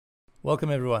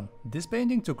Welcome everyone! This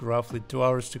painting took roughly 2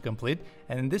 hours to complete,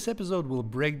 and in this episode we'll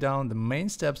break down the main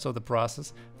steps of the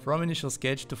process from initial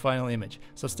sketch to final image.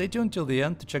 So stay tuned till the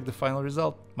end to check the final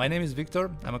result. My name is Victor,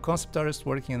 I'm a concept artist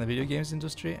working in the video games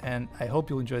industry, and I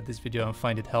hope you'll enjoy this video and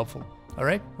find it helpful.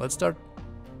 Alright, let's start!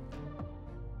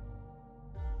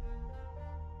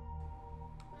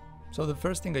 So the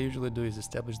first thing I usually do is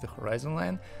establish the horizon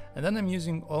line, and then I'm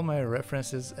using all my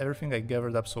references, everything I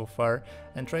gathered up so far,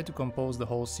 and try to compose the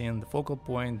whole scene, the focal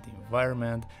point, the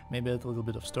environment, maybe a little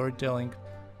bit of storytelling.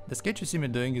 The sketch you see me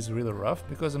doing is really rough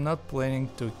because I'm not planning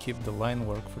to keep the line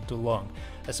work for too long.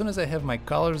 As soon as I have my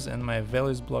colors and my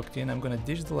values blocked in, I'm gonna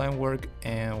ditch the line work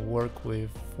and work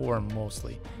with form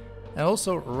mostly. And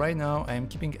also right now I'm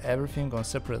keeping everything on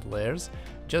separate layers,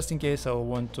 just in case I'll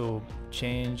want to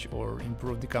change or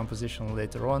improve the composition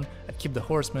later on. I keep the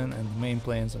horsemen and the main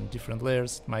planes on different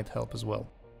layers, it might help as well.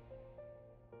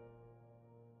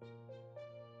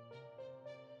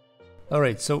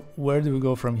 Alright, so where do we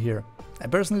go from here? I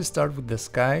personally start with the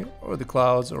sky or the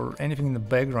clouds or anything in the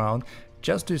background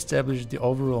just to establish the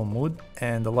overall mood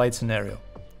and the light scenario.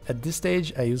 At this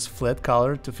stage I use flat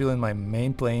color to fill in my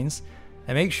main planes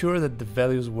and make sure that the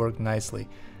values work nicely.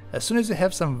 As soon as you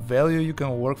have some value, you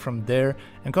can work from there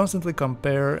and constantly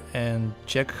compare and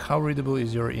check how readable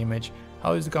is your image,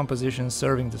 how is the composition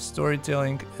serving the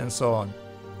storytelling, and so on.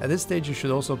 At this stage you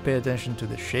should also pay attention to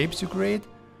the shapes you create.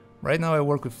 Right now I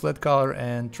work with flat color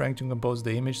and trying to compose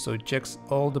the image so it checks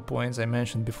all the points I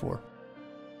mentioned before.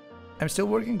 I'm still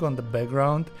working on the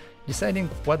background, deciding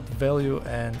what value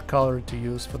and color to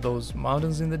use for those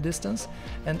mountains in the distance,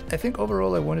 and I think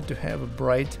overall I wanted to have a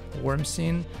bright, warm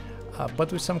scene,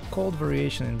 but with some cold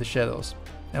variation in the shadows.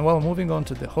 And while moving on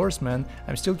to the horsemen,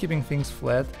 I'm still keeping things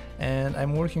flat and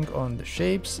I'm working on the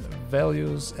shapes,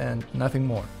 values, and nothing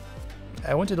more.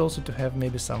 I wanted also to have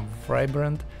maybe some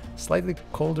vibrant, slightly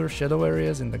colder shadow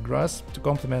areas in the grass to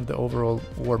complement the overall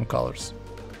warm colors.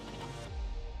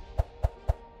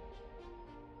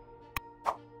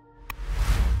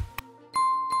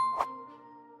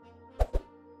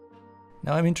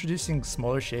 Now I'm introducing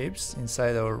smaller shapes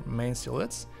inside our main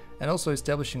silhouettes and also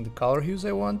establishing the color hues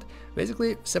I want,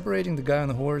 basically separating the guy on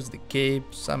the horse, the cape,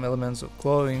 some elements of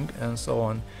clothing, and so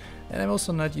on. And I'm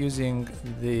also not using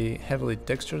the heavily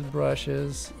textured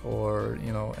brushes or,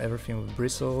 everything with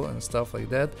bristle and stuff like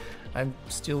that. I'm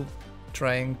still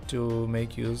trying to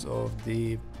make use of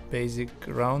the basic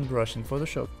round brush in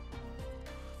Photoshop.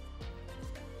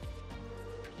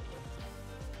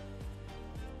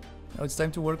 Now it's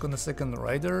time to work on the second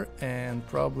rider, and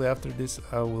probably after this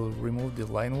I will remove the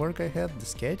line work I had, the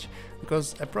sketch,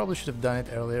 because I probably should have done it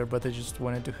earlier, but I just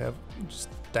wanted to have just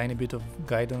a tiny bit of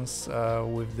guidance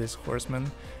with this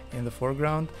horseman in the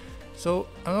foreground. So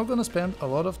I'm not gonna spend a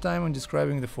lot of time on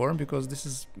describing the form because this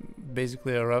is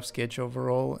basically a rough sketch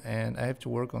overall and I have to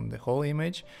work on the whole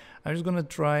image. I'm just gonna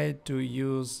try to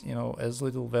use, as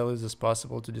little values as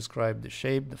possible to describe the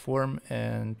shape, the form,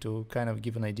 and to kind of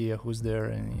give an idea who's there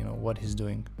and what he's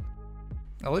doing.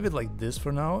 I'll leave it like this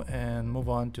for now and move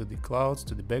on to the clouds,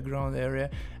 to the background area,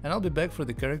 and I'll be back for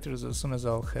the characters as soon as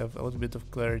I'll have a little bit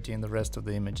of clarity in the rest of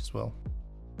the image as well.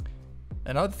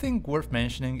 Another thing worth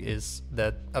mentioning is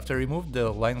that after I removed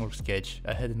the linework sketch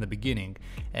I had in the beginning,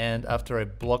 and after I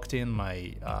blocked in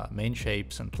my main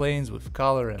shapes and planes with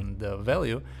color and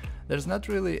value, there's not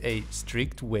really a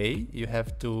strict way you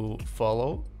have to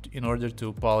follow in order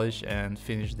to polish and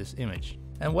finish this image.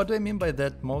 And what I mean by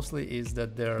that mostly is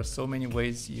that there are so many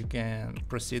ways you can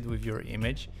proceed with your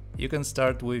image. You can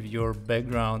start with your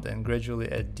background and gradually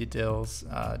add details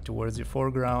towards your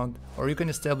foreground, or you can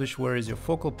establish where is your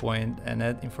focal point and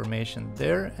add information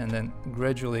there and then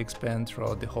gradually expand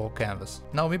throughout the whole canvas.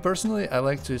 Now me personally, I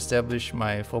like to establish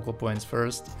my focal points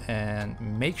first and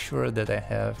make sure that I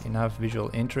have enough visual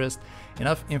interest,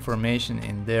 enough information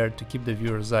in there to keep the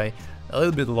viewer's eye a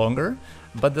little bit longer,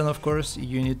 but then of course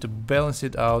you need to balance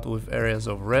it out with areas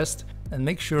of rest and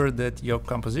make sure that your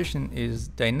composition is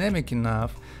dynamic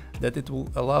enough that it will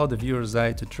allow the viewer's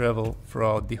eye to travel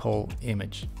throughout the whole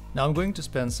image. Now I'm going to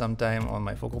spend some time on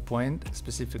my focal point,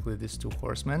 specifically these two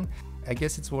horsemen. I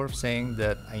guess it's worth saying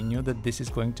that I knew that this is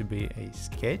going to be a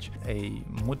sketch, a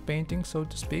mood painting so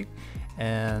to speak,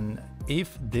 and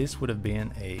if this would have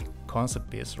been a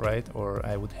concept piece, right, or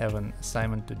I would have an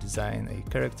assignment to design a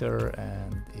character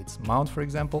and its mount for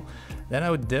example, then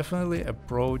I would definitely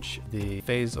approach the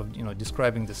phase of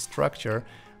describing the structure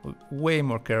way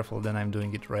more careful than I'm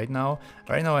doing it right now.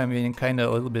 Right now I'm being kind of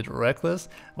a little bit reckless,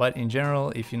 but in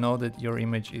general, if you know that your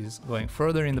image is going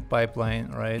further in the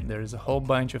pipeline, right, there is a whole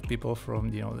bunch of people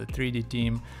from the 3D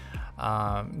team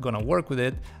gonna work with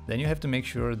it, then you have to make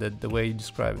sure that the way you're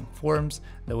describing forms,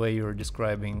 the way you're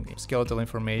describing skeletal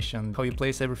information, how you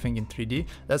place everything in 3D,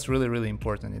 that's really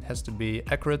important. It has to be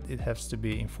accurate, it has to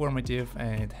be informative,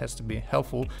 and it has to be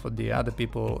helpful for the other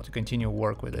people to continue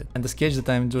work with it. And the sketch that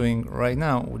I'm doing right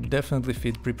now would definitely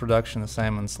fit pre-production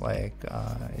assignments like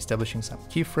establishing some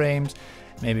keyframes,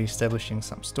 maybe establishing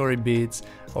some story beats,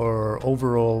 or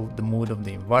overall the mood of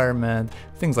the environment,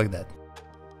 things like that.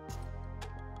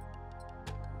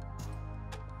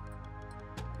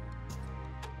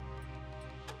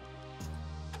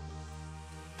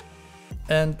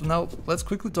 And now let's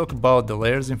quickly talk about the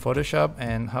layers in Photoshop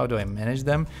and how do I manage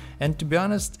them. And to be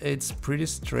honest, it's pretty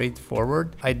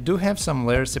straightforward. I do have some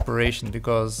layer separation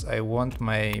because I want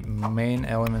my main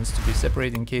elements to be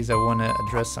separate in case I want to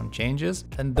address some changes.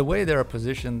 And the way they are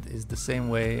positioned is the same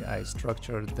way I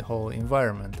structured the whole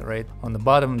environment, right? On the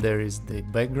bottom there is the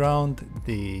background,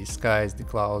 the skies, the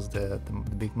clouds, the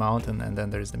big mountain, and then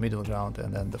there is the middle ground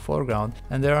and then the foreground.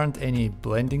 And there aren't any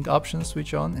blending options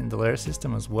switch on in the layer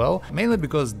system as well, mainly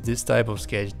because this type of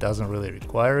sketch doesn't really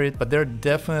require it, but there are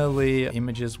definitely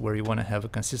images where you want to have a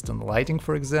consistent lighting,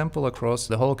 for example, across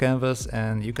the whole canvas,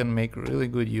 and you can make really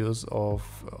good use of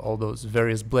all those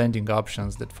various blending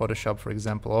options that Photoshop, for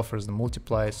example, offers: the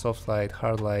multiply, soft light,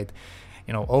 hard light,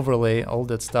 you know, overlay, all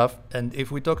that stuff. And if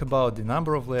we talk about the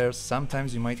number of layers,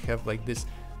 sometimes you might have like this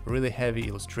really heavy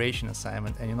illustration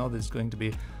assignment, and you know there's going to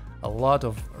be a lot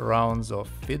of rounds of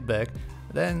feedback.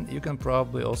 Then you can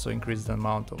probably also increase the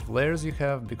amount of layers you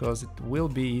have, because it will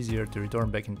be easier to return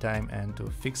back in time and to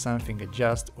fix something,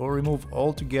 adjust, or remove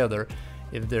altogether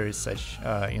if there is such,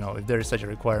 if there is such a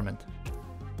requirement.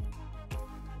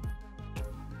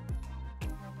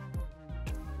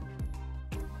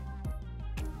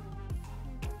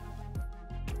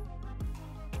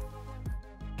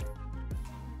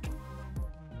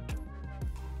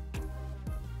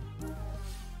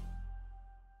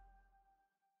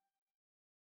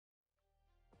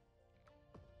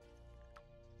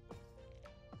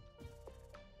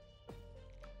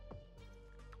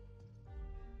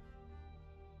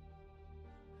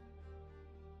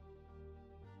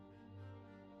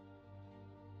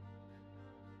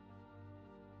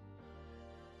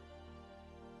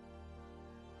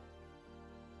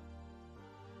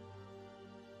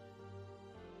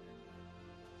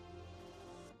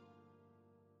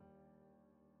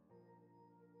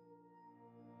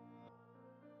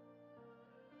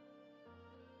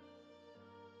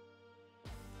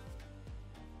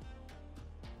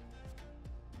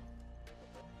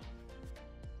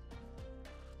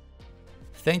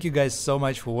 Thank you guys so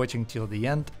much for watching till the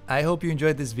end. I hope you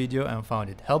enjoyed this video and found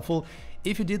it helpful.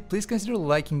 If you did, please consider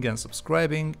liking and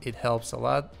subscribing, it helps a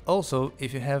lot. Also,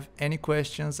 if you have any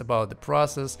questions about the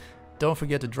process, don't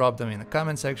forget to drop them in the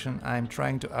comment section. I'm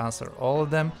trying to answer all of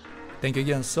them. Thank you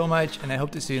again so much, and I hope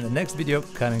to see you in the next video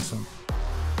coming soon.